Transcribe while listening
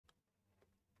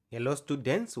Hello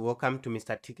students, welcome to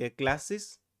Mr. TK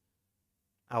classes.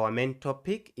 Our main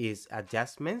topic is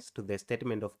adjustments to the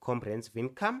statement of comprehensive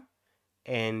income,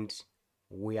 and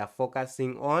we are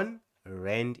focusing on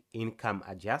rent income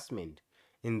adjustment.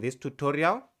 In this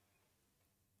tutorial,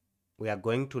 we are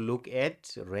going to look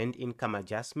at rent income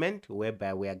adjustment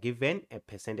whereby we are given a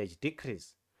percentage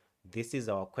decrease. This is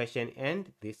our question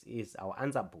and this is our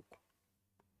answer book.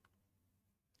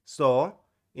 So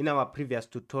in our previous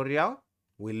tutorial,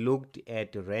 we looked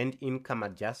at rent income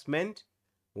adjustment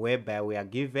whereby we are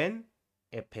given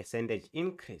a percentage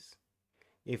increase.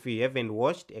 If you haven't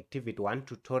watched Activity 1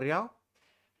 tutorial,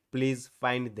 please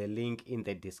find the link in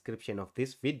the description of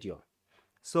this video.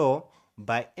 So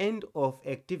by end of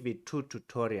Activity 2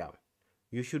 tutorial,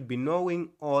 you should be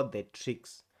knowing all the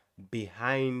tricks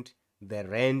behind the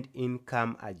rent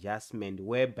income adjustment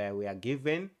whereby we are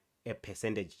given a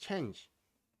percentage change.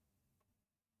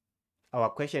 Our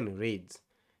question reads,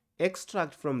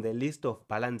 extract from the list of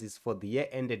balances for the year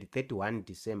ended 31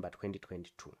 December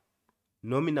 2022.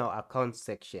 Nominal account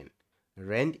section,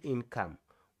 rent income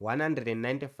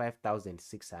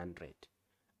 195,600.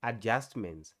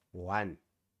 Adjustments 1.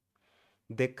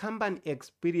 The company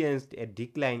experienced a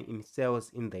decline in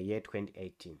sales in the year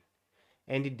 2018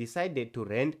 and decided to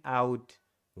rent out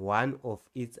one of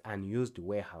its unused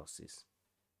warehouses.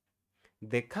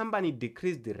 The company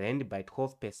decreased the rent by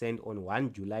 12% on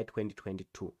 1 July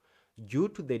 2022 due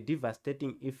to the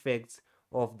devastating effects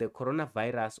of the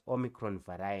coronavirus Omicron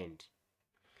variant.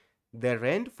 The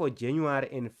rent for January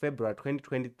and February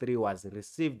 2023 was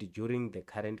received during the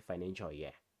current financial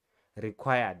year.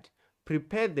 Required,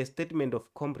 prepare the statement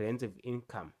of comprehensive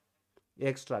income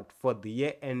extract for the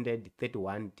year ended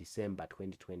 31 December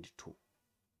 2022.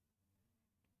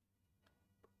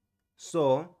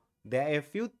 So, there are a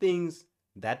few things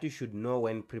that you should know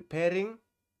when preparing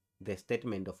the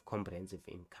statement of comprehensive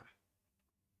income.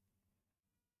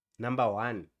 Number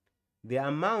 1, the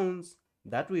amounts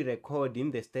that we record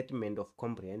in the statement of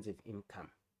comprehensive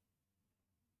income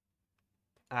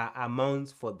are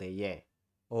amounts for the year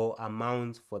or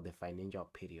amounts for the financial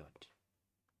period.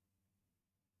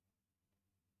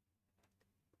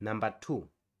 Number 2,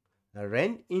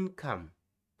 rent income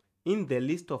in the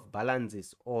list of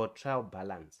balances or trial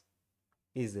balance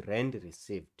is rent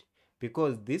received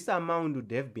because this amount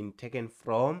would have been taken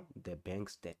from the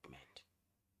bank statement.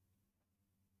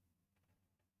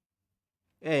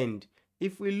 And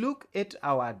if we look at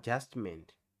our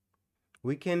adjustment,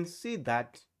 we can see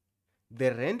that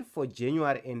the rent for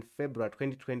January and February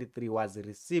 2023 was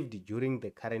received during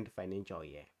the current financial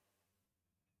year,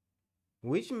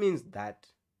 which means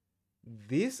that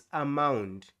this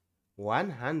amount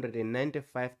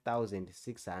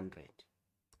 195,600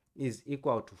 is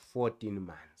equal to 14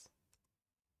 months,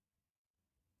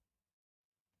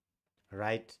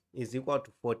 right? Is equal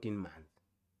to 14 months.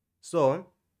 So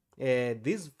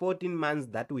these 14 months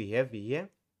that we have here,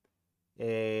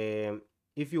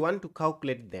 if you want to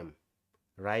calculate them,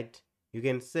 right, you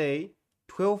can say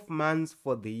 12 months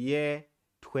for the year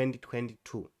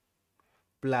 2022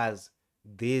 plus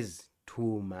these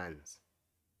 2 months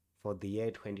for the year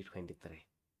 2023.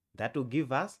 That will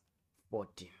give us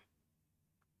 14.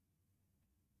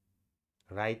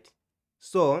 Right?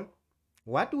 So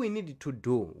what we need to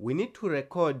do, we need to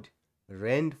record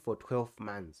rent for 12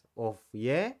 months of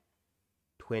year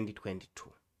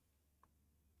 2022.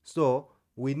 So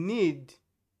we need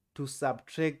to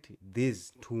subtract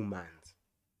these 2 months.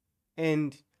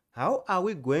 And how are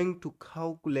we going to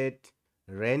calculate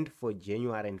rent for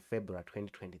January and February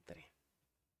 2023?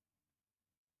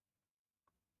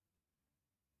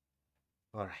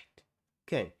 All right.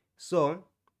 Okay. So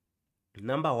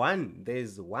number 1, there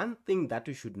is one thing that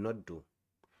you should not do.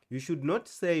 You should not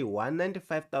say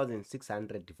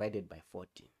 195,600 divided by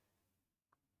 14.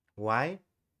 Why?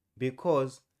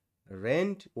 Because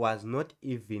rent was not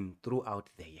even throughout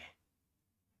the year.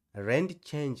 Rent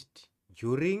changed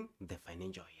during the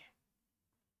financial year.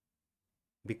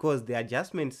 Because the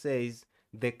adjustment says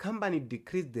the company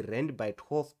decreased the rent by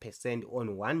 12%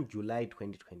 on 1 July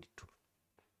 2022.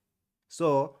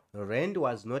 So rent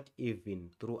was not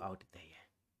even throughout the year.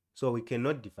 So we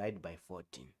cannot divide by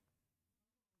 14.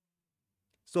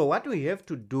 So what we have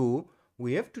to do,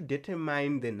 we have to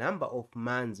determine the number of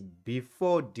months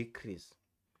before decrease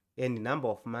and the number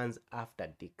of months after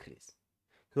decrease.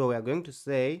 So we are going to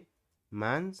say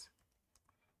months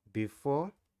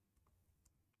before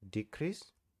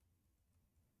decrease,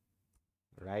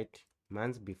 right?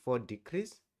 Months before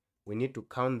decrease, we need to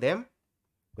count them.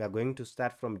 We are going to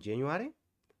start from January,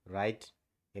 right?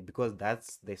 Because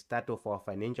that's the start of our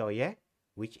financial year,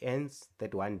 which ends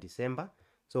 31 December.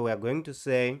 So we are going to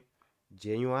say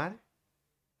January,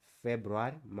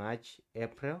 February, March,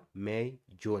 April, May,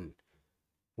 June.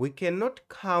 We cannot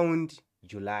count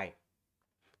July.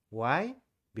 Why?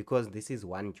 Because this is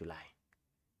 1 July.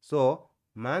 So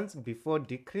months before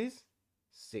decrease,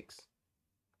 6.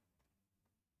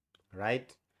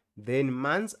 Right? Then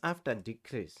months after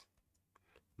decrease.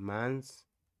 Months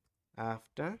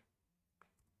after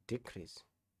decrease.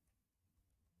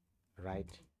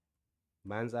 Right?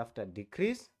 Months after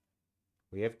decrease,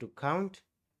 we have to count.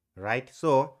 Right?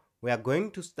 So we are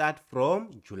going to start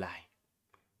from July.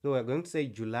 So we're going to say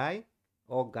July,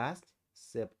 August,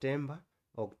 September,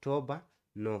 October,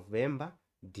 November,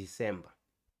 December.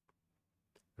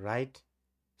 Right?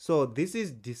 So this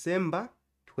is December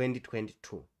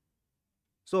 2022.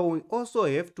 So we also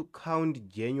have to count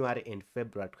January and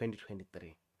February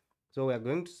 2023. So we are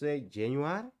going to say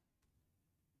January,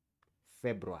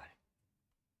 February.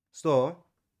 So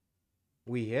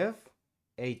we have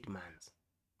 8 months.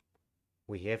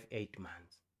 We have 8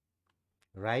 months.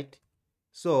 Right?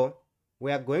 So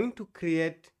we are going to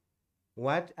create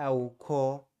what I will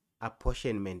call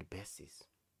apportionment basis.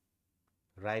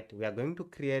 Right? We are going to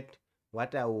create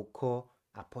what I will call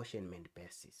apportionment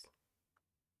basis.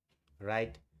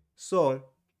 Right? So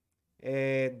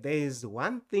there is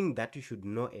one thing that you should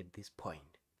know at this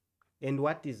point. And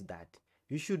what is that?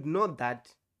 You should know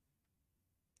that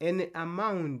an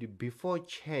amount before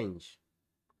change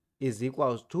is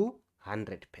equals to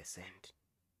 100%.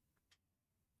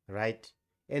 Right?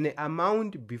 An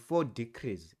amount before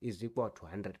decrease is equal to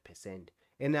 100%.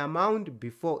 An amount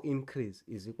before increase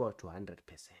is equal to 100%.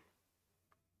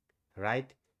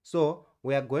 Right? So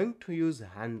we are going to use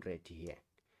 100 here.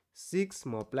 6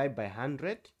 multiplied by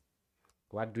 100,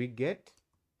 what do we get?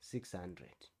 600.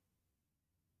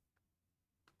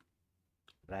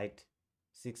 Right?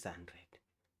 600.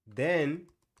 Then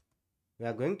we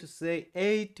are going to say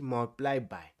 8 multiplied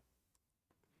by.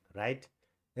 Right?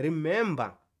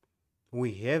 Remember,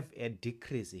 we have a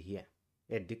decrease here,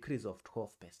 a decrease of 12%.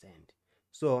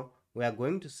 So we are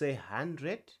going to say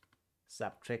 100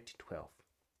 subtract 12.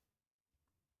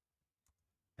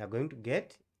 We are going to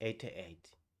get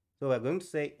 88. So we are going to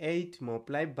say 8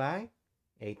 multiplied by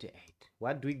 88.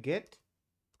 What do we get?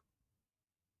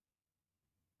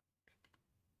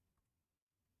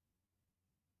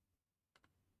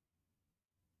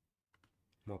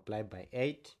 Multiplied by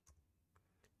 8,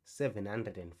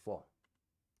 704.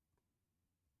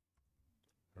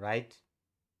 Right?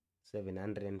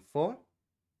 704.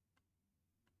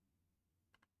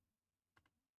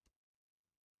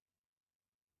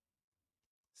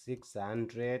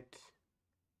 $600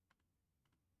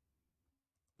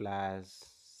 plus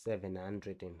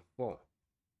 704.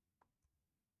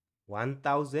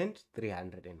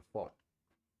 1,304.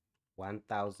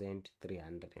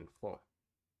 1,304.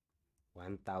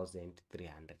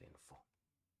 1,304.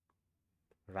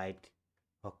 Right?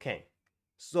 Okay.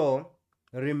 So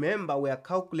remember, we are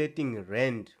calculating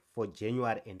rand for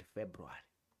January and February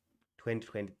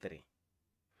 2023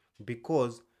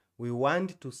 because we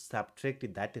want to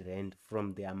subtract that rand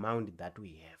from the amount that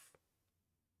we have.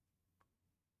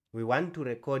 We want to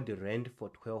record the rand for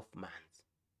 12 months.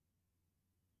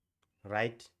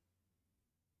 Right?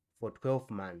 For 12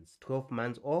 months. 12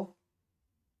 months of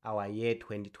our year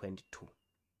 2022.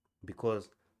 Because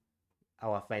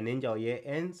our financial year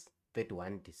ends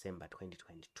 31 December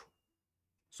 2022.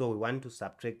 So we want to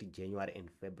subtract January and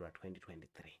February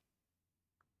 2023.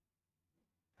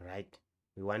 Right?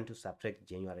 We want to subtract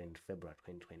January and February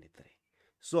 2023.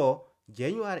 So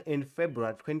January and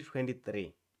February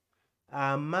 2023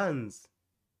 are months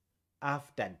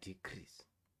after decrease.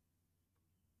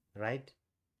 Right?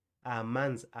 Are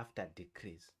months after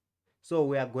decrease. So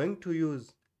we are going to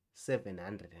use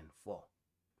 704.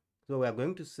 So we are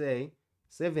going to say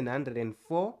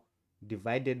 704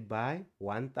 divided by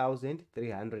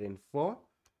 1,304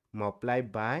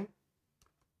 multiplied by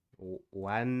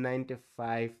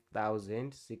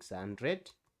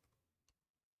 195,600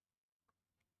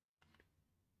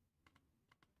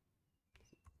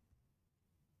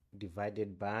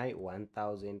 divided by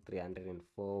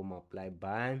 1,304 multiplied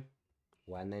by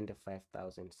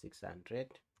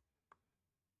 195,600.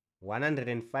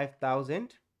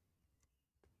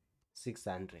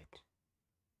 105,600.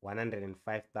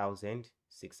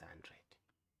 105,600.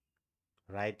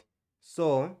 Right?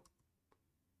 So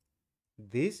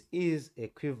this is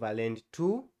equivalent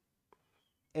to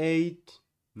 8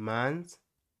 months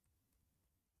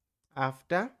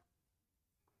after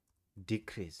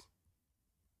decrease.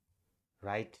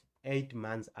 Right? 8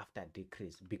 months after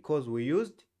decrease because we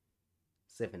used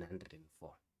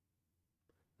 704.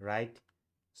 Right?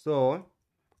 So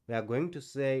We are going to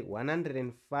say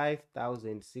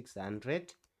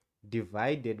 105,600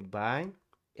 divided by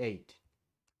 8,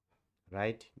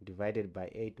 right? Divided by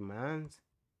 8 months.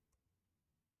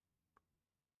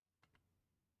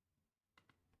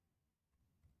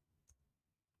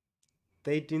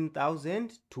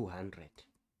 13,200.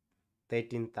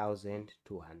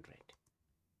 13,200.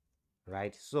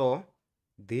 Right? So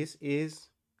this is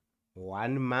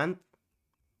 1 month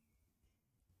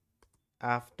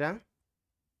after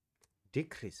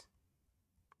decrease.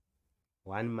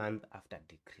 1 month after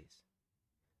decrease.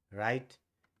 Right?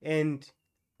 And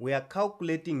we are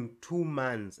calculating 2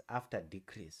 months after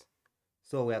decrease.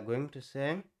 So we are going to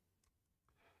say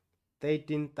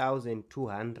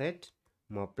 13,200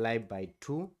 multiplied by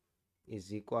 2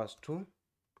 is equals to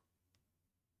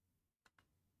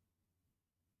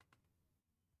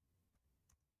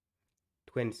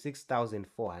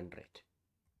 26,400.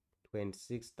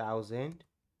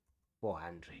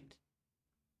 26,400.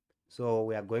 So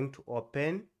we are going to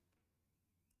open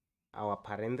our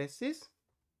parentheses,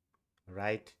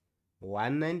 right?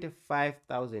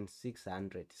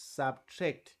 195,600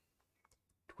 subtract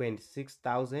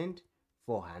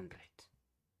 26,400,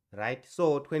 right?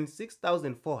 So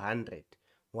 26,400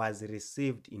 was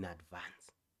received in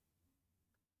advance.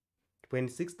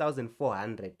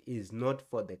 26,400 is not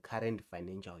for the current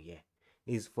financial year,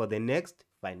 is for the next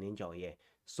financial year.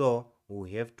 So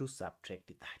we have to subtract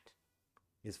that.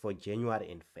 It's for January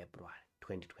and February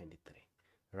 2023,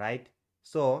 right?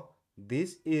 So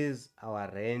this is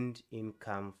our rent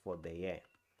income for the year.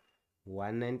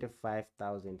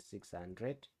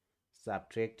 195,600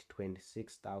 subtract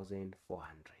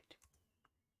 26,400,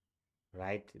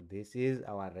 right? This is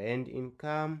our rent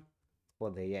income for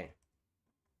the year.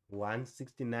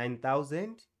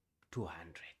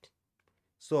 169,200.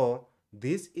 So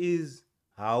this is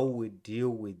how we deal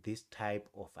with this type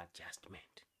of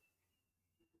adjustment.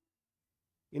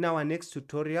 In our next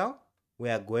tutorial, we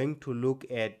are going to look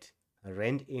at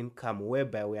rent income,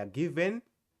 whereby we are given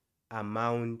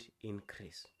amount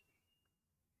increase.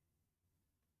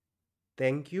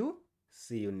 Thank you.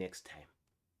 See you next time.